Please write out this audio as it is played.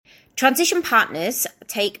Transition partners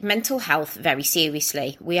take mental health very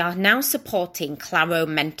seriously. We are now supporting Claro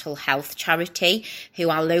Mental Health Charity, who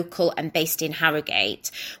are local and based in Harrogate.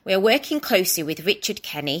 We are working closely with Richard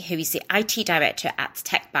Kenny, who is the IT director at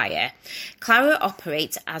TechBuyer. Claro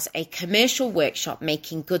operates as a commercial workshop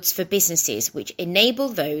making goods for businesses which enable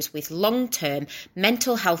those with long-term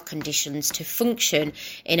mental health conditions to function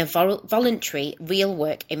in a voluntary real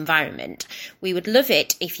work environment. We would love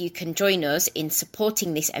it if you can join us in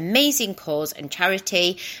supporting this amazing cause and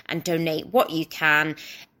charity and donate what you can.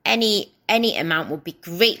 Any amount would be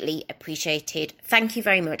greatly appreciated. Thank you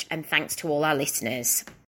very much, and thanks to all our listeners.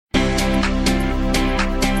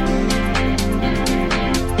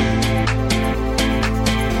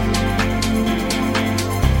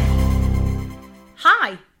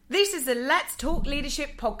 Hi, this is the Let's Talk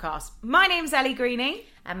Leadership podcast. My name's Ellie Greening.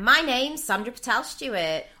 And my name's Sandra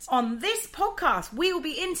Patel-Stewart. On this podcast, we will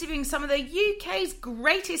be interviewing some of the UK's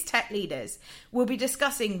greatest tech leaders. We'll be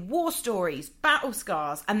discussing war stories, battle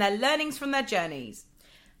scars, and their learnings from their journeys.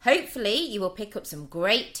 Hopefully, you will pick up some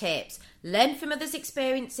great tips, learn from others'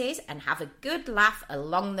 experiences, and have a good laugh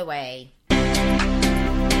along the way.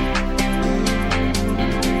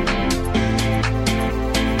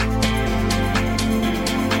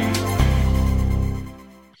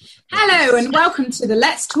 Hello and welcome to the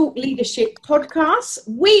Let's Talk Leadership podcast.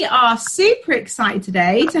 We are super excited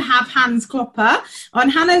today to have Hans Klöpper on.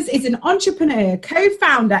 Hans is an entrepreneur,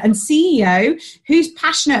 co-founder and CEO who's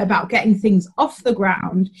passionate about getting things off the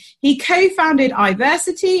ground. He co-founded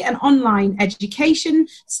iVersity, an online education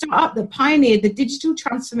startup that pioneered the digital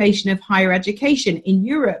transformation of higher education in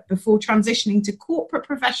Europe before transitioning to corporate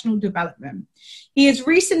professional development. He has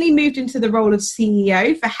recently moved into the role of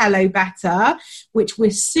CEO for HelloBetter, which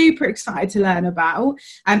we're super excited to learn about.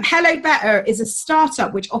 HelloBetter is a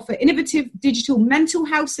startup which offers innovative digital mental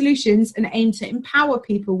health solutions and aim to empower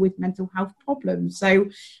people with mental health problems. So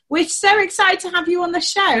we're so excited to have you on the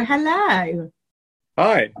show. Hello.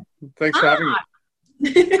 Hi. Thanks for having me.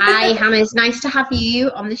 Hi, Hannah. It's nice to have you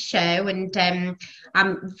on the show, and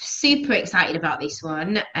I'm super excited about this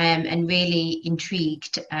one and really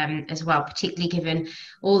intrigued as well, particularly given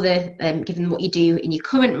all the given what you do in your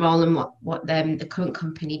current role and what the current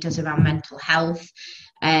company does around mental health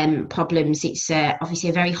problems. It's obviously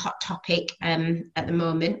a very hot topic at the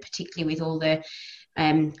moment, particularly with all the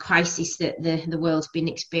crisis that the world's been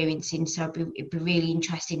experiencing. So it'd be really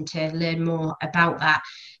interesting to learn more about that,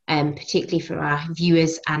 particularly for our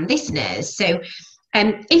viewers and listeners. So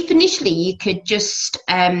if initially you could just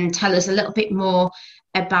tell us a little bit more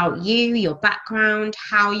about you, your background,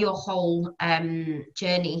 how your whole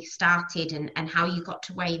journey started and how you got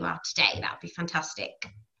to where you are today, that would be fantastic.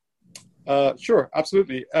 Sure,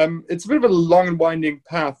 absolutely. It's a bit of a long and winding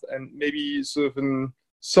path and maybe sort of a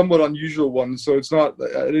somewhat unusual one. So it's not,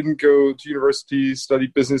 I didn't go to university, study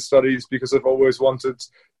business studies because I've always wanted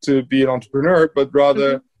to be an entrepreneur, but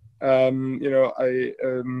rather, I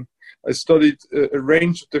studied a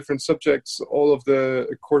range of different subjects. All of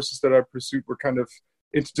the courses that I pursued were kind of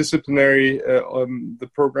interdisciplinary. The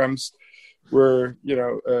programs were,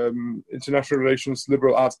 international relations,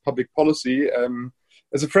 liberal arts, public policy.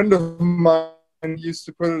 As a friend of mine used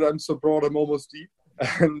to put it, I'm so broad, I'm almost deep.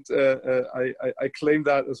 And I claim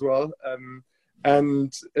that as well.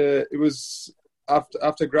 It was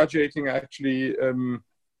after graduating, I actually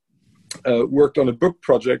worked on a book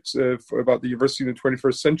project about the university in the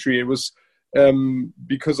 21st century. It was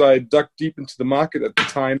because I dug deep into the market at the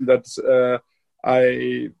time that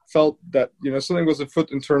I felt that something was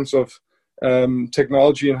afoot in terms of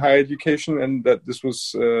technology and higher education, and that this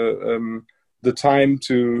was the time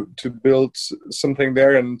to build something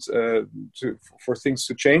there and for things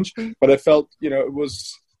to change. But I felt it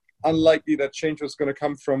was unlikely that change was going to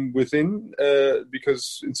come from within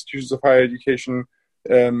because institutions of higher education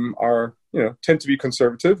tend to be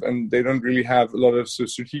conservative, and they don't really have a lot of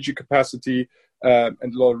strategic capacity and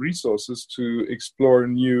a lot of resources to explore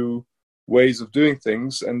new ways of doing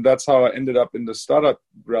things. And that's how I ended up in the startup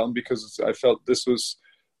realm, because I felt this was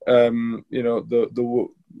the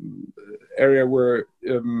area where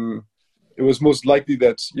it was most likely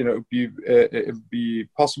that it'd be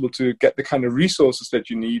possible to get the kind of resources that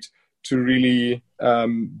you need to really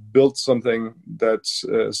build something that's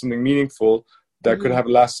something meaningful that could have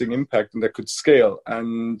a lasting impact and that could scale.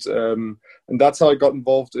 And that's how I got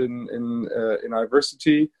involved in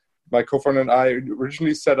iVersity. My co-founder and I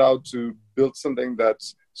originally set out to build something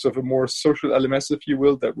that's sort of a more social LMS, if you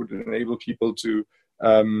will, that would enable people to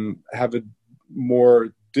have a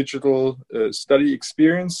more digital study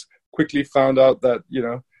experience. Quickly found out that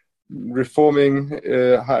reforming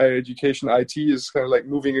higher education IT is kind of like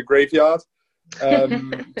moving a graveyard,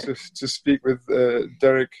 to speak with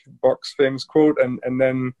Derek Bock's famous quote, and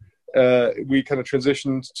then we kind of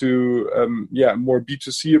transitioned to more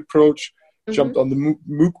B2C approach. Jumped on the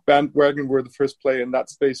MOOC bandwagon. We're the first player in that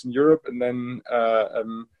space in Europe, and then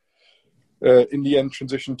in the end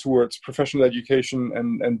transitioned towards professional education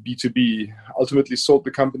and B2B. Ultimately sold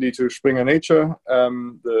the company to Springer Nature,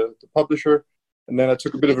 the publisher, and then I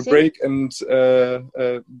took a bit of a break and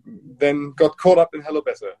then got caught up in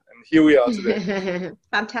HelloBetter, and here we are today.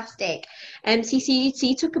 Fantastic. So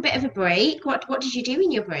you took a bit of a break. What did you do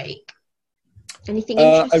in your break? Anything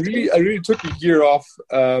interesting? I really took a year off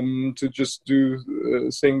to just do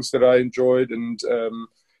things that I enjoyed, and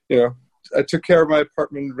I took care of my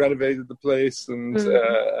apartment, renovated the place, and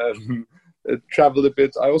traveled a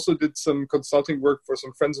bit. I also did some consulting work for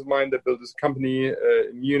some friends of mine that built this company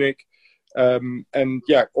in Munich, and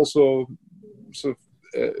also sort of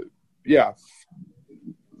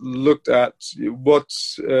looked at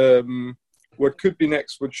what could be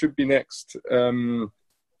next, what should be next.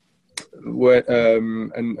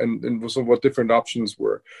 And also what different options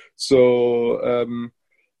were. So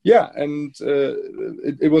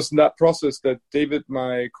it was in that process that David,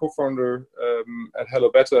 my co-founder at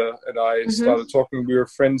HelloBetter, and I started talking. We were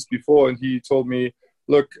friends before, and he told me,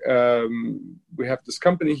 look, we have this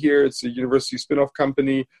company here. It's a university spin-off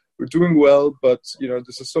company. We're doing well, but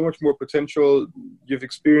this is so much more potential. You've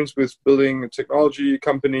experience with building a technology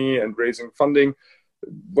company and raising funding.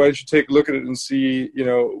 Why don't you take a look at it and see,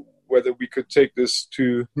 whether we could take this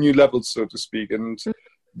to new levels, so to speak. And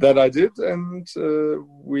that I did, and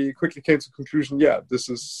we quickly came to the conclusion, this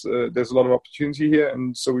is there's a lot of opportunity here,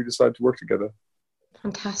 and so we decided to work together.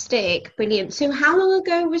 Fantastic, brilliant. So how long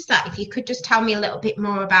ago was that? If you could just tell me a little bit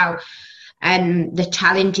more about the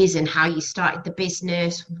challenges and how you started the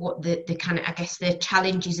business, what the kind of, I guess, the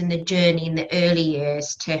challenges and the journey in the early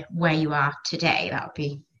years to where you are today. That would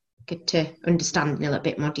be good to understand in a little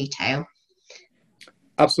bit more detail.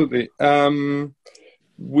 Absolutely.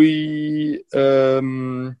 We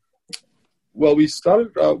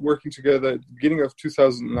started out working together at the beginning of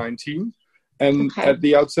 2019, and at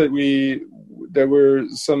the outset there were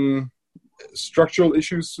some structural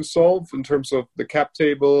issues to solve in terms of the cap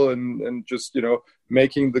table and just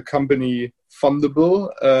making the company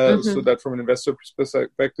fundable, so that from an investor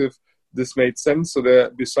perspective this made sense. So there,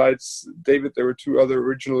 besides David, there were two other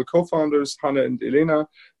original co-founders, Hannah and Elena.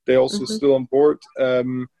 They're also still on board.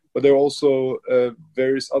 But there were also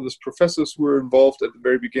various other professors who were involved at the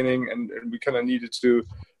very beginning, and we kind of needed to,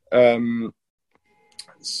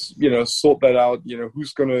 sort that out.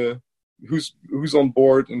 Who's on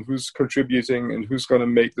board and who's contributing and who's going to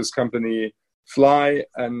make this company fly,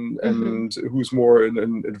 and who's more in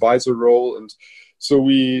an advisor role. And so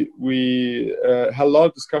we had a lot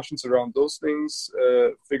of discussions around those things,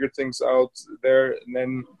 figured things out there, and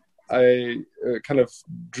then I kind of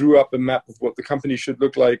drew up a map of what the company should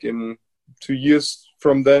look like in 2 years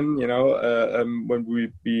from then, when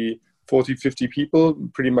we'd be 40, 50 people,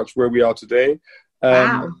 pretty much where we are today.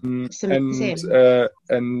 Wow. And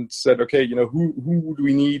said, okay, who do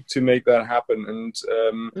we need to make that happen?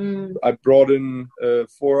 And I brought in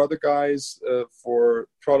 4 other guys for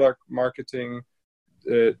product, marketing,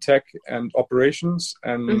 tech, and operations.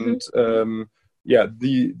 And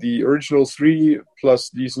the original 3 plus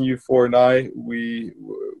these new 4 and I, we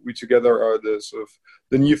together are the sort of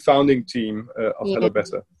the new founding team of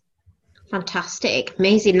HelloBetter. Fantastic,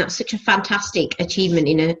 amazing. That's such a fantastic achievement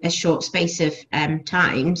in a short space of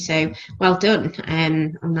time. So well done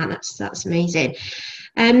on that. That's amazing.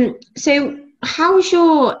 So how's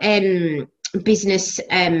your business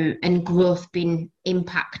and growth been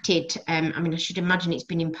impacted? I should imagine it's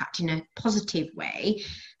been impacted in a positive way.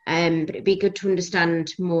 But it'd be good to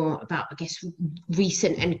understand more about, I guess,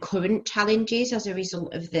 recent and current challenges as a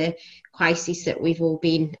result of the crisis that we've all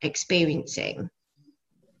been experiencing.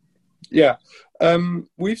 Yeah,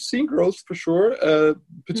 we've seen growth for sure,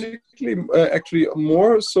 particularly actually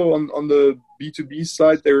more so on the B2B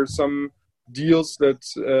side. There are some deals that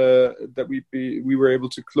we were able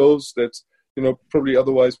to close that probably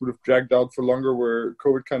otherwise would have dragged out for longer, where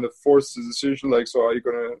COVID kind of forced the decision, like, so are we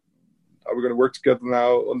going to work together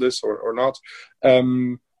now on this or not?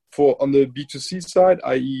 For on the B2C side,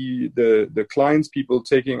 i.e. the clients, people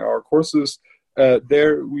taking our courses,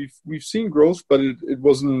 there we've seen growth, but it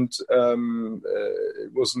wasn't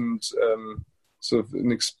sort of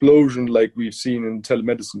an explosion like we've seen in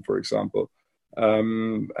telemedicine, for example.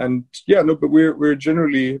 But we're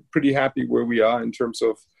generally pretty happy where we are in terms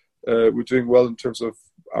of we're doing well in terms of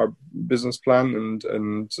our business plan,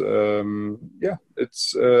 and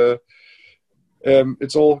it's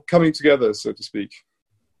all coming together, so to speak.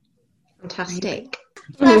 Fantastic.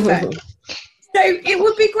 Perfect. So it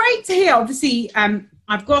would be great to hear, obviously,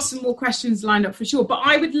 I've got some more questions lined up for sure, but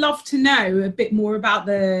I would love to know a bit more about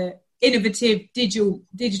the innovative digital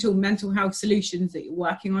mental health solutions that you're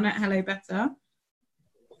working on at HelloBetter.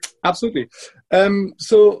 Absolutely.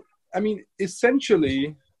 So, I mean,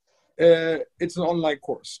 essentially, it's an online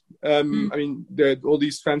course. I mean, there are all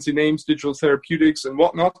these fancy names, digital therapeutics and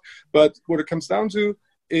whatnot, but what it comes down to,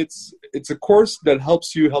 it's a course that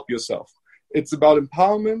helps you help yourself. It's about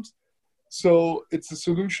empowerment. So it's a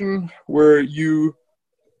solution where you,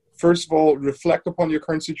 first of all, reflect upon your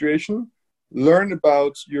current situation, learn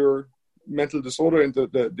about your mental disorder and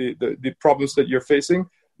the problems that you're facing.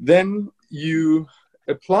 Then you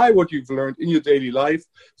apply what you've learned in your daily life.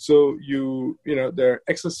 So there are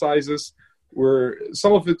exercises where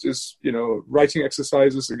some of it is, writing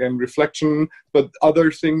exercises, again, reflection, but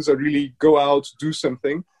other things are really go out, do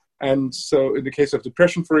something. And so in the case of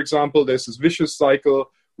depression, for example, there's this vicious cycle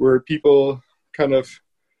where people kind of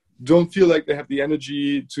don't feel like they have the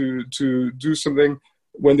energy to do something.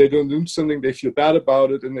 When they don't do something, they feel bad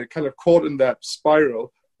about it, and they're kind of caught in that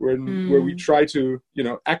spiral where we try to,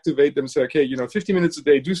 activate them, say, okay, 50 minutes a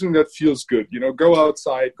day, do something that feels good, go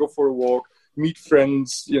outside, go for a walk, meet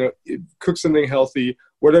friends, cook something healthy,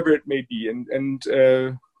 whatever it may be. And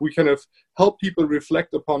we kind of help people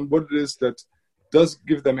reflect upon what it is that does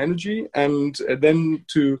give them energy, and then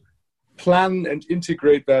to plan and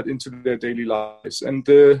integrate that into their daily lives. And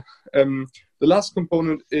the last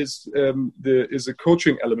component is a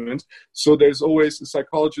coaching element. So there's always a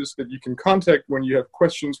psychologist that you can contact when you have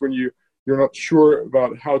questions, when you're not sure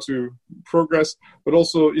about how to progress, but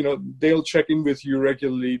also, they'll check in with you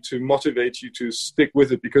regularly to motivate you to stick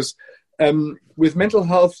with it. Because with mental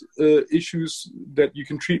health issues that you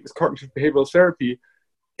can treat with cognitive behavioral therapy,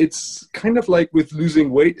 it's kind of like with losing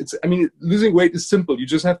weight. Losing weight is simple. You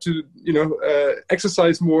just have to,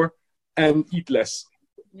 exercise more and eat less.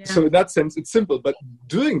 Yeah. So in that sense, it's simple. But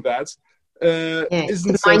doing that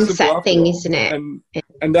isn't it's a mindset thing, isn't it?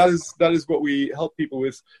 And that is what we help people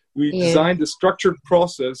with. We designed a structured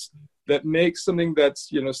process that makes something that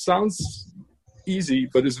sounds easy,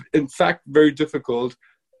 but is in fact very difficult.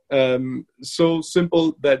 So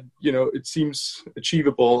simple that it seems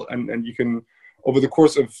achievable, and you can, over the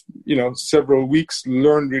course of several weeks,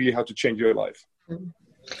 learn really how to change your life.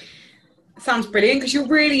 Sounds brilliant, because you're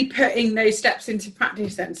really putting those steps into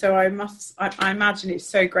practice then. So I imagine it's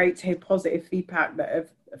so great to hear positive feedback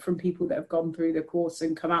from people that have gone through the course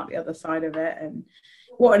and come out the other side of it. And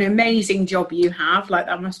what an amazing job you have. Like,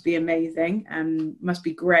 that must be amazing and must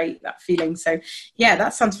be great, that feeling. So yeah,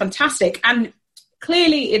 that sounds fantastic. And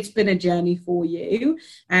clearly it's been a journey for you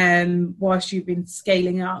whilst you've been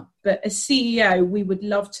scaling up. But as CEO, we would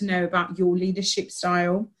love to know about your leadership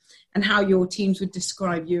style and how your teams would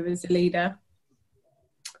describe you as a leader.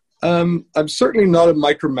 I'm certainly not a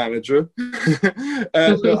micromanager.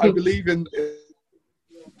 So I believe in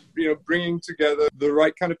bringing together the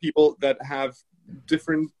right kind of people that have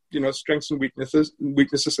different strengths and weaknesses,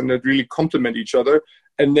 and that really complement each other,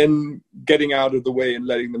 and then getting out of the way and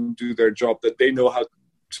letting them do their job that they know how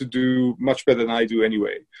to do much better than I do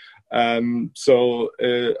anyway. So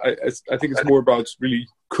I think it's more about really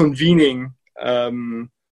convening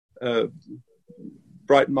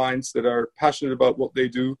bright minds that are passionate about what they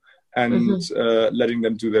do, and letting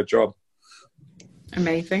them do their job.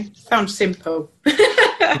 Amazing. Sounds simple.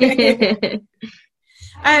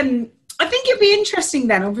 I think it'd be interesting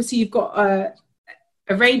then. Obviously, you've got a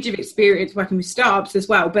range of experience working with startups as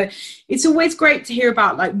well, but it's always great to hear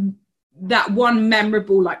about like that one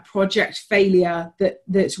memorable like project failure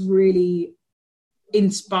that's really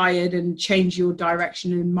inspired and changed your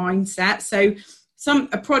direction and mindset. So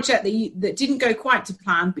a project that didn't go quite to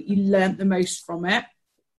plan, but you learned the most from it.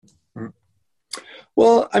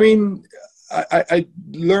 Well, I mean, I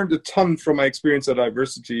learned a ton from my experience at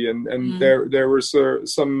Diversity, and there were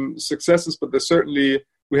some successes, but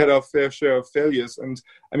we had our fair share of failures. And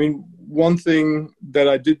I mean, one thing that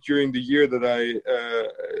I did during the year that I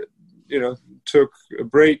took a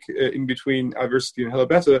break in between Diversity and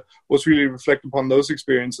HelloBetter was really reflect upon those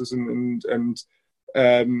experiences, and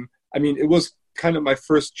I mean, it was kind of my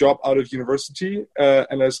first job out of university,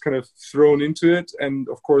 and I was kind of thrown into it, and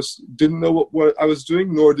of course didn't know what I was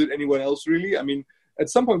doing, nor did anyone else really. I mean, at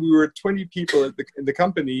some point we were 20 people in the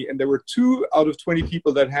company, and there were 2 out of 20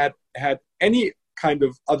 people that had any kind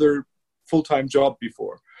of other full-time job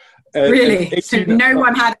before. Really? So no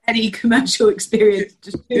one had any commercial experience?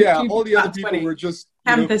 Just all the other people were just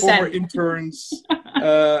former interns,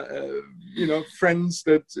 friends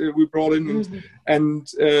that we brought in, and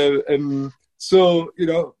so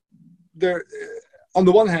on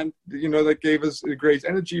the one hand, that gave us a great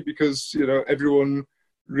energy because, everyone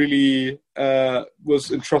really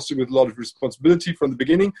was entrusted with a lot of responsibility from the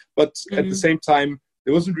beginning. But at the same time,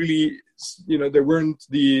 there wasn't really, there weren't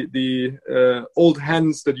the old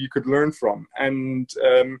hands that you could learn from. And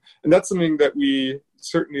that's something that we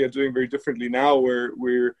certainly are doing very differently now, where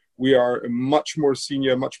we are a much more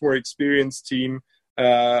senior, much more experienced team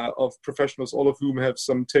of professionals, all of whom have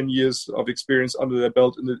some 10 years of experience under their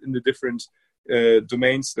belt in the different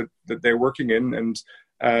domains that they're working in. And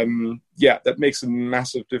that makes a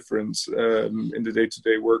massive difference in the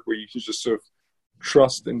day-to-day work, where you can just sort of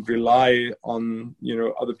trust and rely on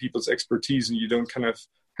other people's expertise, and you don't kind of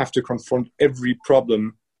have to confront every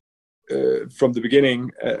problem from the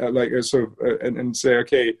beginning, and say,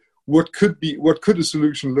 okay, what could a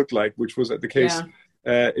solution look like, which was the case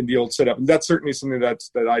in the old setup. And that's certainly something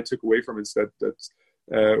that I took away from it, is that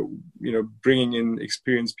bringing in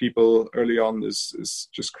experienced people early on is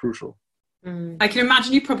just crucial. I can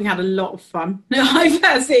imagine you probably had a lot of fun. I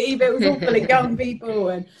personally, it was all full of young people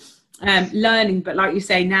and learning. But like you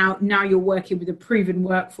say, now you're working with a proven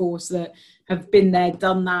workforce that have been there,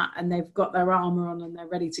 done that, and they've got their armour on and they're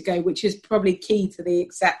ready to go, which is probably key to the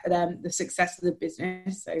success of the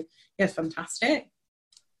business. So yes, fantastic.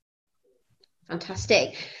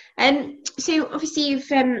 Fantastic. So obviously you've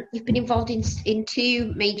been involved in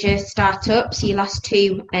two major startups, your last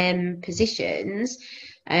two positions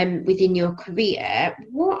within your career.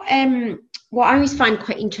 What I always find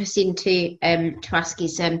quite interesting to ask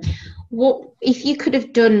is what if you could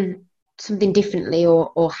have done something differently,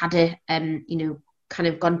 or had a kind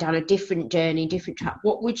of gone down a different journey, different track,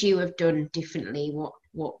 what would you have done differently?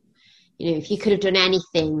 What if you could have done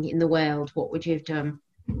anything in the world, what would you have done?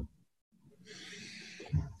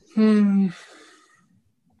 Think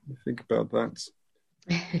about that.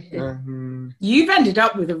 You've ended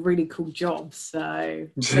up with a really cool job, so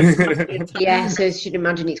yeah. So I should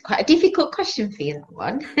imagine it's quite a difficult question for you, that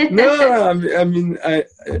one.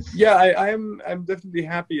 I'm definitely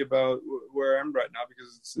happy about where I am right now,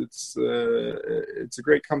 because it's a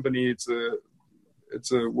great company. It's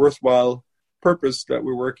a worthwhile purpose that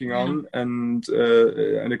we're working on, and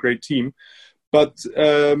a great team. But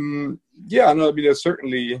there's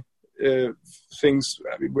certainly things.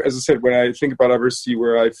 As I said, when I think about diversity,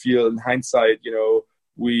 where I feel in hindsight,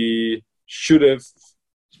 we should have,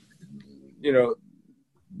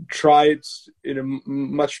 tried in a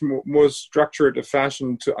much more structured a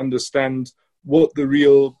fashion to understand what the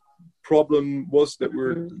real problem was that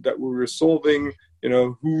we were solving.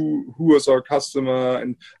 Who was our customer,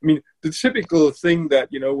 and I mean the typical thing that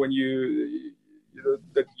when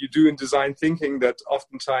that you do in design thinking that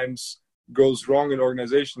oftentimes goes wrong in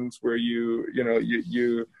organizations, where you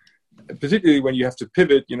particularly when you have to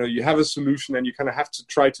pivot, you have a solution and you kind of have to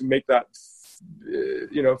try to make that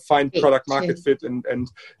find product market fit, and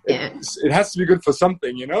it has to be good for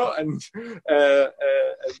something, and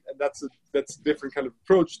that's a different kind of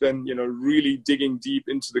approach than really digging deep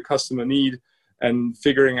into the customer need and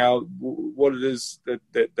figuring out what it is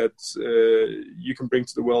that you can bring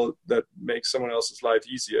to the world that makes someone else's life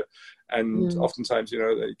easier. And oftentimes,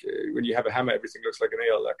 when you have a hammer, everything looks like a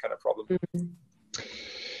nail, that kind of problem.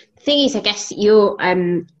 The thing is, I guess you're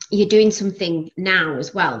doing something now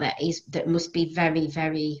as well that must be very,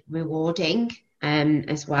 very rewarding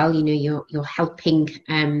as well. You're helping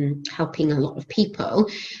a lot of people.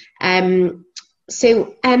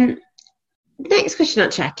 Next question,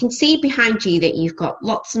 actually, I can see behind you that you've got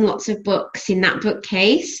lots and lots of books in that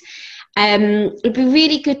bookcase. It'd be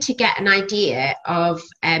really good to get an idea of,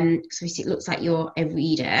 so it looks like you're a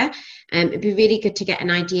reader. It'd be really good to get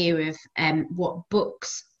an idea of what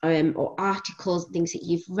books or articles, things that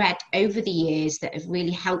you've read over the years that have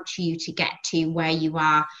really helped you to get to where you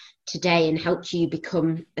are today and helped you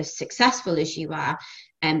become as successful as you are,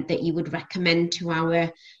 that you would recommend to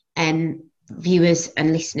our viewers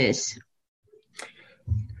and listeners.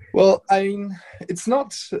 Well, I mean, it's not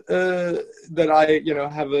that I,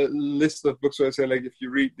 have a list of books where I say, like, if you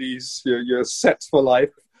read these, you're set for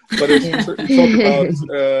life. But I certainly talk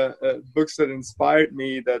about books that inspired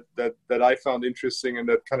me, that I found interesting, and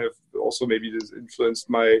that kind of also maybe influenced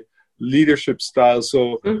my leadership style.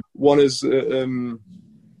 So one is A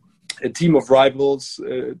Team of Rivals.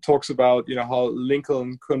 Talks about, how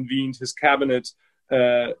Lincoln convened his cabinet,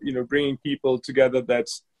 bringing people together that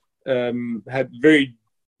had very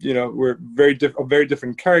were very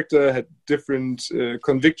different character, had different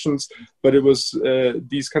convictions, but it was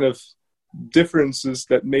these kind of differences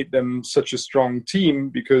that made them such a strong team,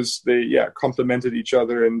 because they complemented each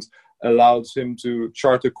other and allowed him to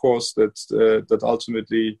chart a course that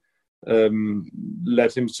ultimately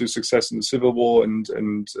led him to success in the Civil War and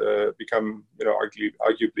become,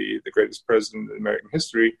 arguably the greatest president in American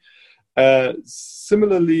history.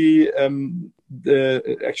 Similarly,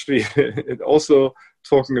 also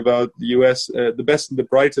talking about the U.S., the best and the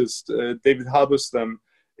brightest, David Halberstam.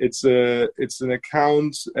 It's an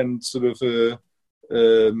account and sort of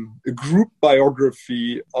a group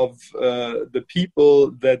biography of the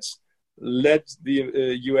people that led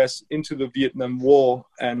the U.S. into the Vietnam War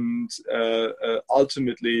and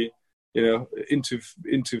ultimately,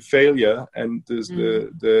 into failure. And there's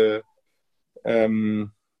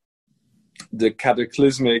the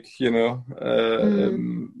cataclysmic,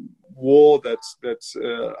 war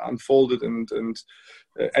that unfolded and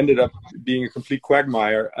ended up being a complete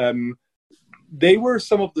quagmire. They were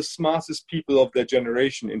some of the smartest people of their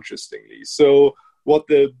generation, interestingly. So what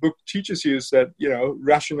the book teaches you is that,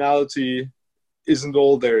 rationality isn't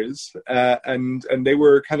all there is. And they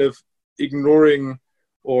were kind of ignoring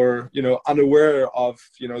or, unaware of,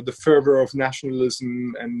 the fervor of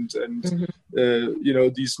nationalism and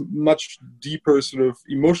these much deeper sort of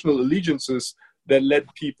emotional allegiances that led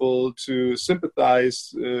people to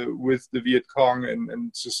sympathize with the Viet Cong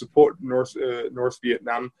and to support North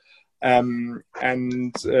Vietnam. And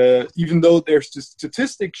even though their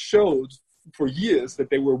statistics showed for years that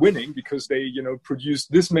they were winning because they,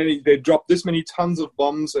 produced they dropped this many tons of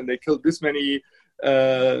bombs and they killed this many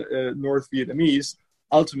North Vietnamese,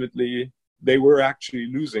 ultimately they were actually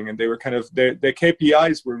losing, and they were kind of their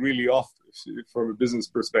KPIs were really off from a business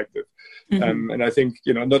perspective. And I think,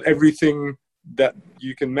 not everything that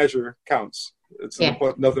you can measure counts. It's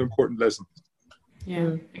another important lesson.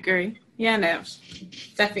 Yeah, agree. Yeah, no,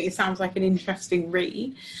 definitely sounds like an interesting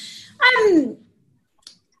read. And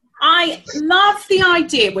I love the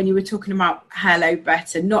idea when you were talking about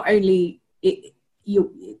HelloBetter, not only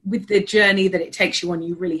with the journey that it takes you on,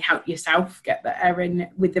 you really help yourself get better, and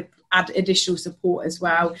with the additional support as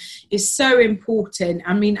well is so important.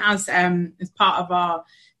 I mean, as part of our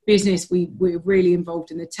business, we're really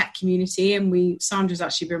involved in the tech community, and Sandra's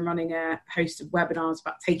actually been running a host of webinars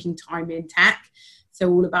about taking time in tech. So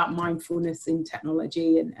all about mindfulness in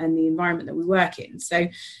technology and the environment that we work in. So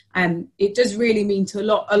it does really mean a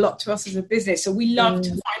lot to us as a business. So we love to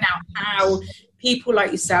find out how people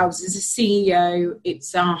like yourselves, as a CEO,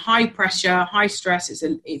 it's high pressure, high stress.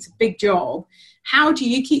 It's a big job. How do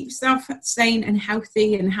you keep yourself sane and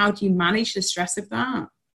healthy, and how do you manage the stress of that?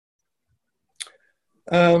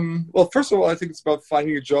 Well, first of all, I think it's about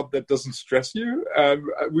finding a job that doesn't stress you.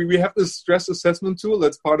 We have this stress assessment tool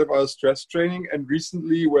that's part of our stress training. And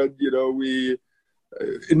recently, when we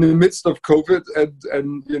in the midst of COVID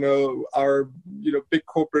and our big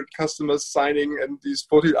corporate customers signing and these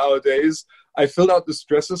 14-hour days, I filled out the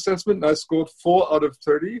stress assessment and I scored 4 out of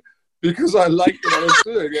 30 because I liked what I was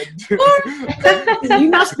doing. You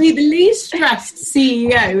must be the least stressed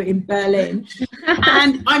CEO in Berlin,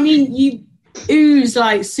 and I mean you ooze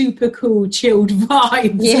like super cool, chilled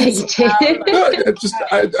vibes. Yeah, you do.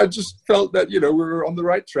 I just felt that we were on the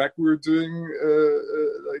right track. We were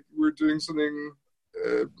doing something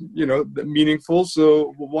meaningful.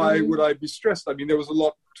 So why would I be stressed? I mean, there was a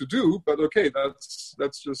lot to do, but okay, that's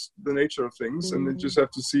just the nature of things, and you just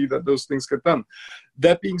have to see that those things get done.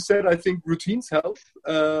 That being said, I think routines help.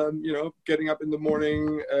 Getting up in the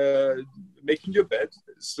morning, making your bed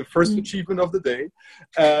is the first achievement of the day.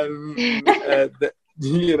 I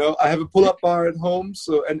have a pull-up bar at home,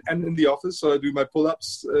 so and in the office, so I do my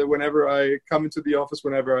pull-ups whenever I come into the office,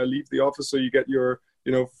 whenever I leave the office, so you get your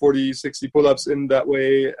 40, 60 pull-ups in that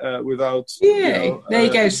way without. Yeah, there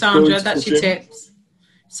you go, Sandra. That's your tips.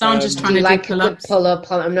 Sandra's trying to like do pull-ups. A good pull-up.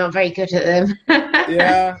 I'm not very good at them.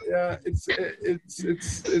 Yeah. It's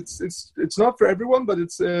not for everyone, but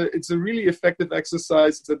it's a really effective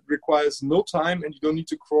exercise that requires no time, and you don't need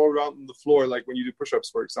to crawl around on the floor like when you do push-ups,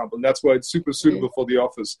 for example. And that's why it's super suitable for the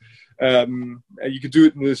office. And you could do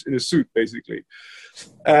it in a suit, basically.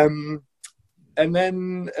 And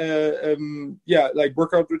then, like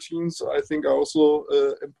workout routines, I think are also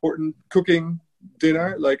important. Cooking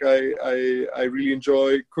dinner, like I really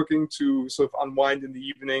enjoy cooking to sort of unwind in the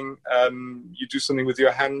evening. You do something with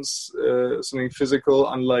your hands, something physical,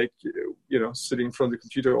 unlike sitting in front of the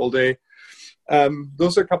computer all day.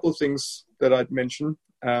 Those are a couple of things that I'd mention.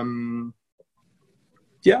 It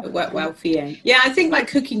worked well for you. Yeah, I think like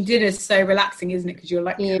cooking dinner is so relaxing, isn't it? Because you're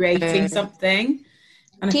like creating something.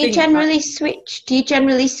 Do you generally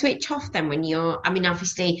switch off then when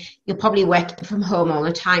obviously you're probably working from home all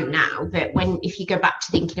the time now, but if you go back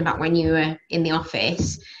to thinking about when you were in the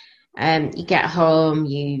office, you get home,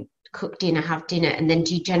 you cook dinner, have dinner, and then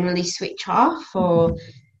do you generally switch off, or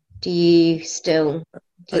do you still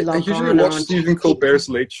to I log usually on watch or Stephen Colbert's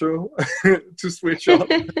Late Show to switch off.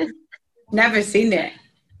 Never seen it.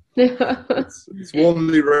 It's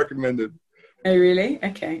warmly recommended. Oh, really?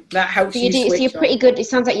 Okay, that helps So you switch so you're pretty on. good. It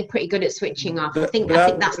sounds like you're pretty good at switching off. I think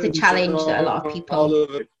that's the challenge that a lot of people.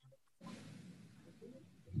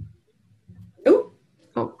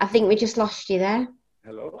 Oh, I think we just lost you there.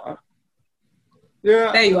 Hello.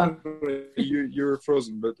 Yeah, There you are. You're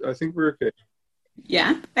frozen, but I think we're okay.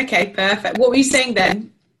 Yeah. Okay. Perfect. What were you saying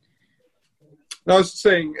then? No, I was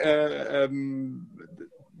saying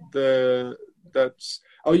that's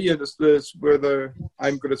whether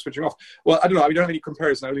I'm good at switching off. Well, I don't know. I don't have any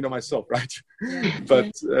comparison. I only know myself, right? Yeah.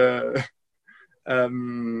 But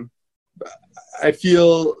I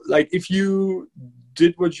feel like if you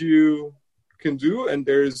did what you can do, and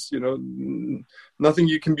there's nothing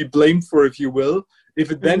you can be blamed for, if you will.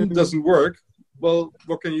 If it then doesn't work, well,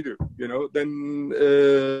 what can you do?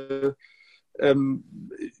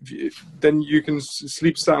 Then you can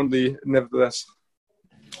sleep soundly, nevertheless.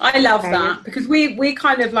 I love that, because we're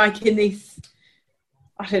kind of like in this,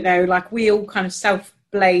 I don't know, like we all kind of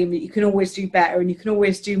self-blame that you can always do better and you can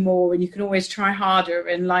always do more and you can always try harder,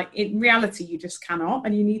 and like in reality you just cannot,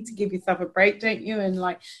 and you need to give yourself a break, don't you? And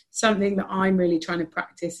like something that I'm really trying to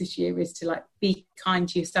practice this year is to like be kind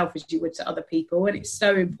to yourself as you would to other people, and it's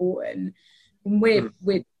so important. And we're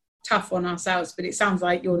tough on ourselves, but it sounds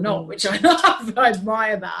like you're not, which I love. I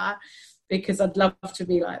admire that, because I'd love to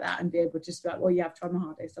be like that and be able to just be like, well, yeah, I've tried my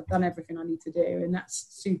hardest. I've done everything I need to do. And that's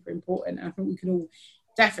super important. And I think we can all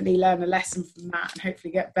definitely learn a lesson from that and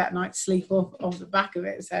hopefully get a better night's sleep off the back of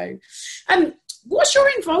it. So, what's your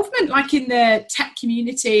involvement like in the tech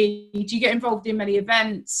community? Do you get involved in many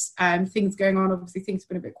events, things going on? Obviously, things have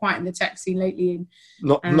been a bit quiet in the tech scene lately.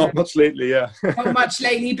 Not much lately, yeah. Not much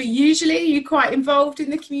lately, but usually you're quite involved in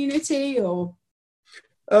the community, or?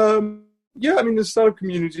 Yeah, I mean, the startup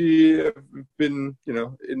community, I've been,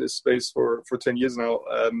 in this space for 10 years now.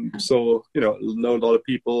 So, know a lot of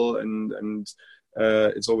people, and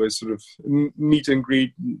it's always sort of meet and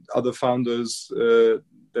greet other founders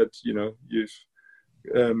that, you've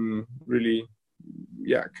really,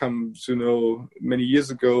 come to know many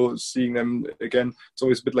years ago, seeing them again. It's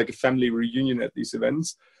always a bit like a family reunion at these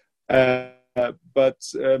events. But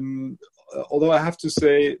although I have to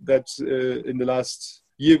say that in the last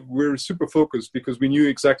year, we're super focused because we knew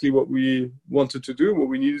exactly what we wanted to do, what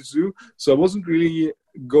we needed to do. So I wasn't really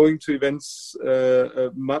going to events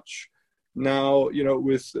much. Now,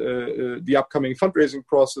 with the upcoming fundraising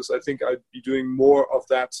process, I think I'd be doing more of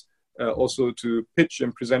that also to pitch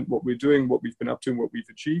and present what we're doing, what we've been up to, and what we've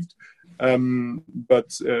achieved. In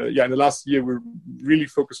the last year, we're really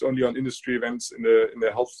focused only on industry events in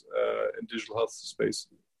the health and digital health space.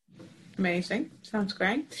 Amazing. Sounds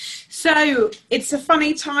great. So it's a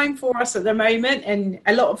funny time for us at the moment, and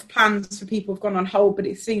a lot of plans for people have gone on hold, but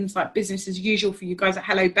it seems like business as usual for you guys at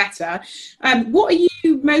HelloBetter. What are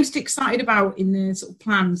you most excited about in the sort of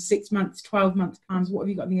plans, 6 months, 12 months plans? What have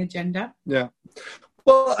you got on the agenda? Yeah.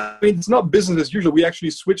 Well, I mean, it's not business as usual. We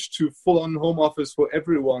actually switched to full-on home office for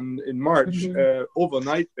everyone in March,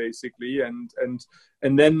 overnight, basically, and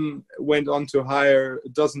then went on to hire a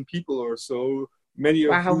dozen people or so, many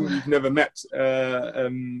of whom we've never met.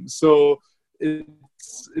 So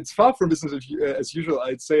it's far from business as usual,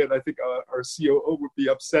 I'd say, and I think our COO would be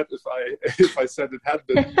upset if I said it had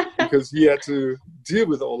been, because he had to deal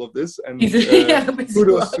with all of this. And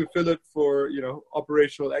kudos to Philip for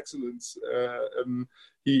operational excellence.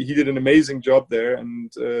 He did an amazing job there,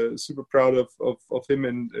 and super proud of him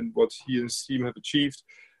and what he and his team have achieved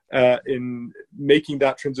in making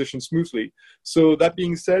that transition smoothly. So that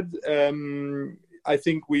being said, I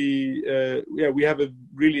think we have a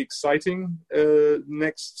really exciting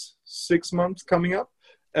next 6 months coming up,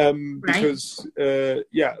 because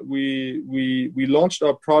we launched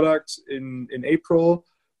our product in April.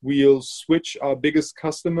 We'll switch our biggest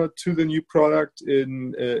customer to the new product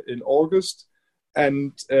in August,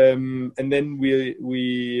 and then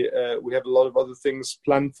we have a lot of other things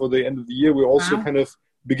planned for the end of the year. We're also kind of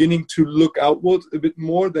beginning to look outward a bit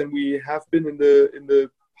more than we have been in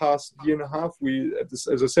the past year and a half.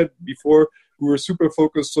 As I said before, we were super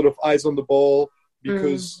focused, sort of eyes on the ball,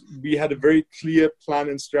 because we had a very clear plan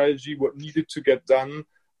and strategy what needed to get done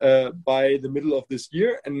by the middle of this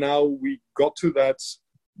year, and now we got to that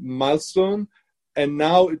milestone, and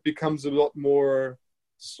now it becomes a lot more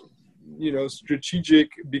strategic,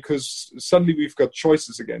 because suddenly we've got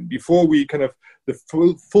choices again. Before, we kind of, the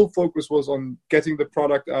full focus was on getting the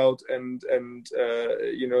product out and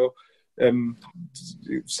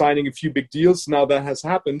signing a few big deals. Now that has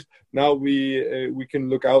happened. Now we can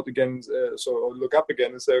look out again, or look up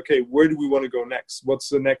again and say, okay, where do we want to go next? What's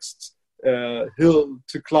the next hill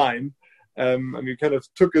to climb? And we kind of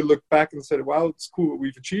took a look back and said, wow, it's cool what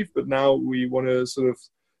we've achieved, but now we want to sort of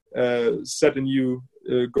set a new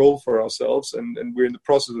goal for ourselves, and we're in the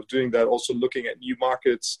process of doing that, also looking at new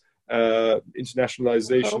markets,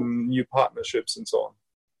 internationalization, new partnerships, and so on.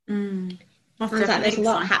 Sounds like there's a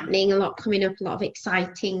lot happening, a lot coming up, a lot of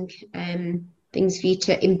exciting things for you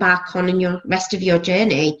to embark on in your rest of your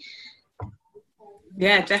journey.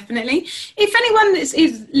 Yeah, definitely. If anyone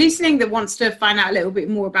is listening that wants to find out a little bit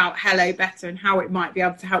more about HelloBetter and how it might be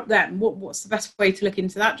able to help them, what's the best way to look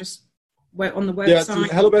into that? Just on the website? Yeah,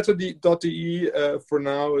 HelloBetter.de for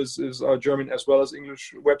now is our German as well as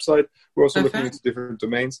English website. We're also looking into different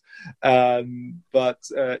domains. But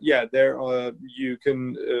there you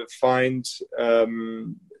can find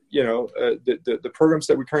the programs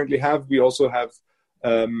that we currently have. We also have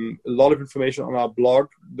a lot of information on our blog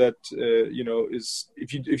that is,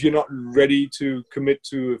 if you're not ready to commit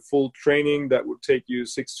to a full training that would take you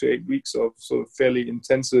 6 to 8 weeks of sort of fairly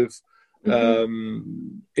intensive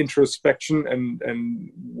introspection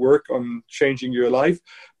and work on changing your life,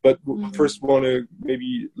 but first want to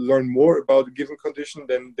maybe learn more about a given condition,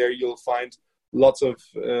 then there you'll find lots of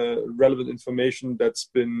relevant information that's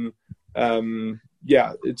been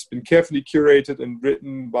it's been carefully curated and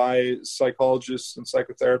written by psychologists and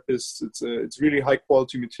psychotherapists. It's really high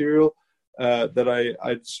quality material that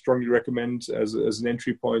I'd strongly recommend as an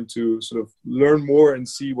entry point to sort of learn more and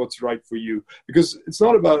see what's right for you. Because it's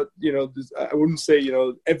not about, I wouldn't say,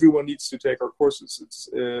 everyone needs to take our courses. It's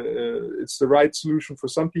the right solution for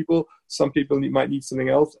some people. Some people might need something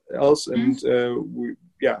else. And we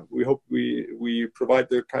hope we provide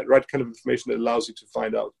the right kind of information that allows you to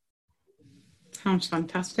find out. Sounds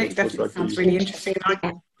fantastic. Definitely sounds really interesting.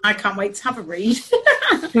 I can't wait to have a read. So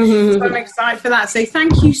I'm excited for that. So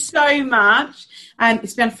thank you so much.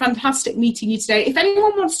 It's been fantastic meeting you today. If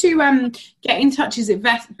anyone wants to get in touch, is it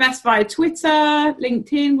best via Twitter,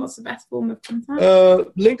 LinkedIn? What's the best form of contact?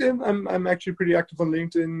 LinkedIn. I'm actually pretty active on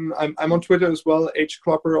LinkedIn. I'm on Twitter as well.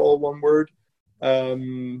 Klöpper, all one word.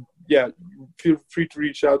 Feel free to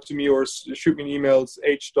reach out to me or shoot me an email. It's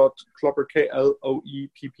h.klopper,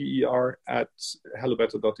 KLOEPPER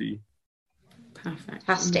 @hellobetter.de. Perfect.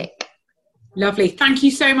 Fantastic. Lovely. Thank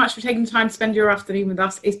you so much for taking the time to spend your afternoon with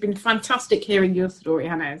us. It's been fantastic hearing your story,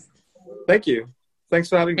 Hannes. Thank you. Thanks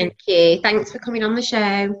for having me. Thank you. Thanks for coming on the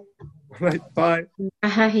show. Right. Bye. Bye.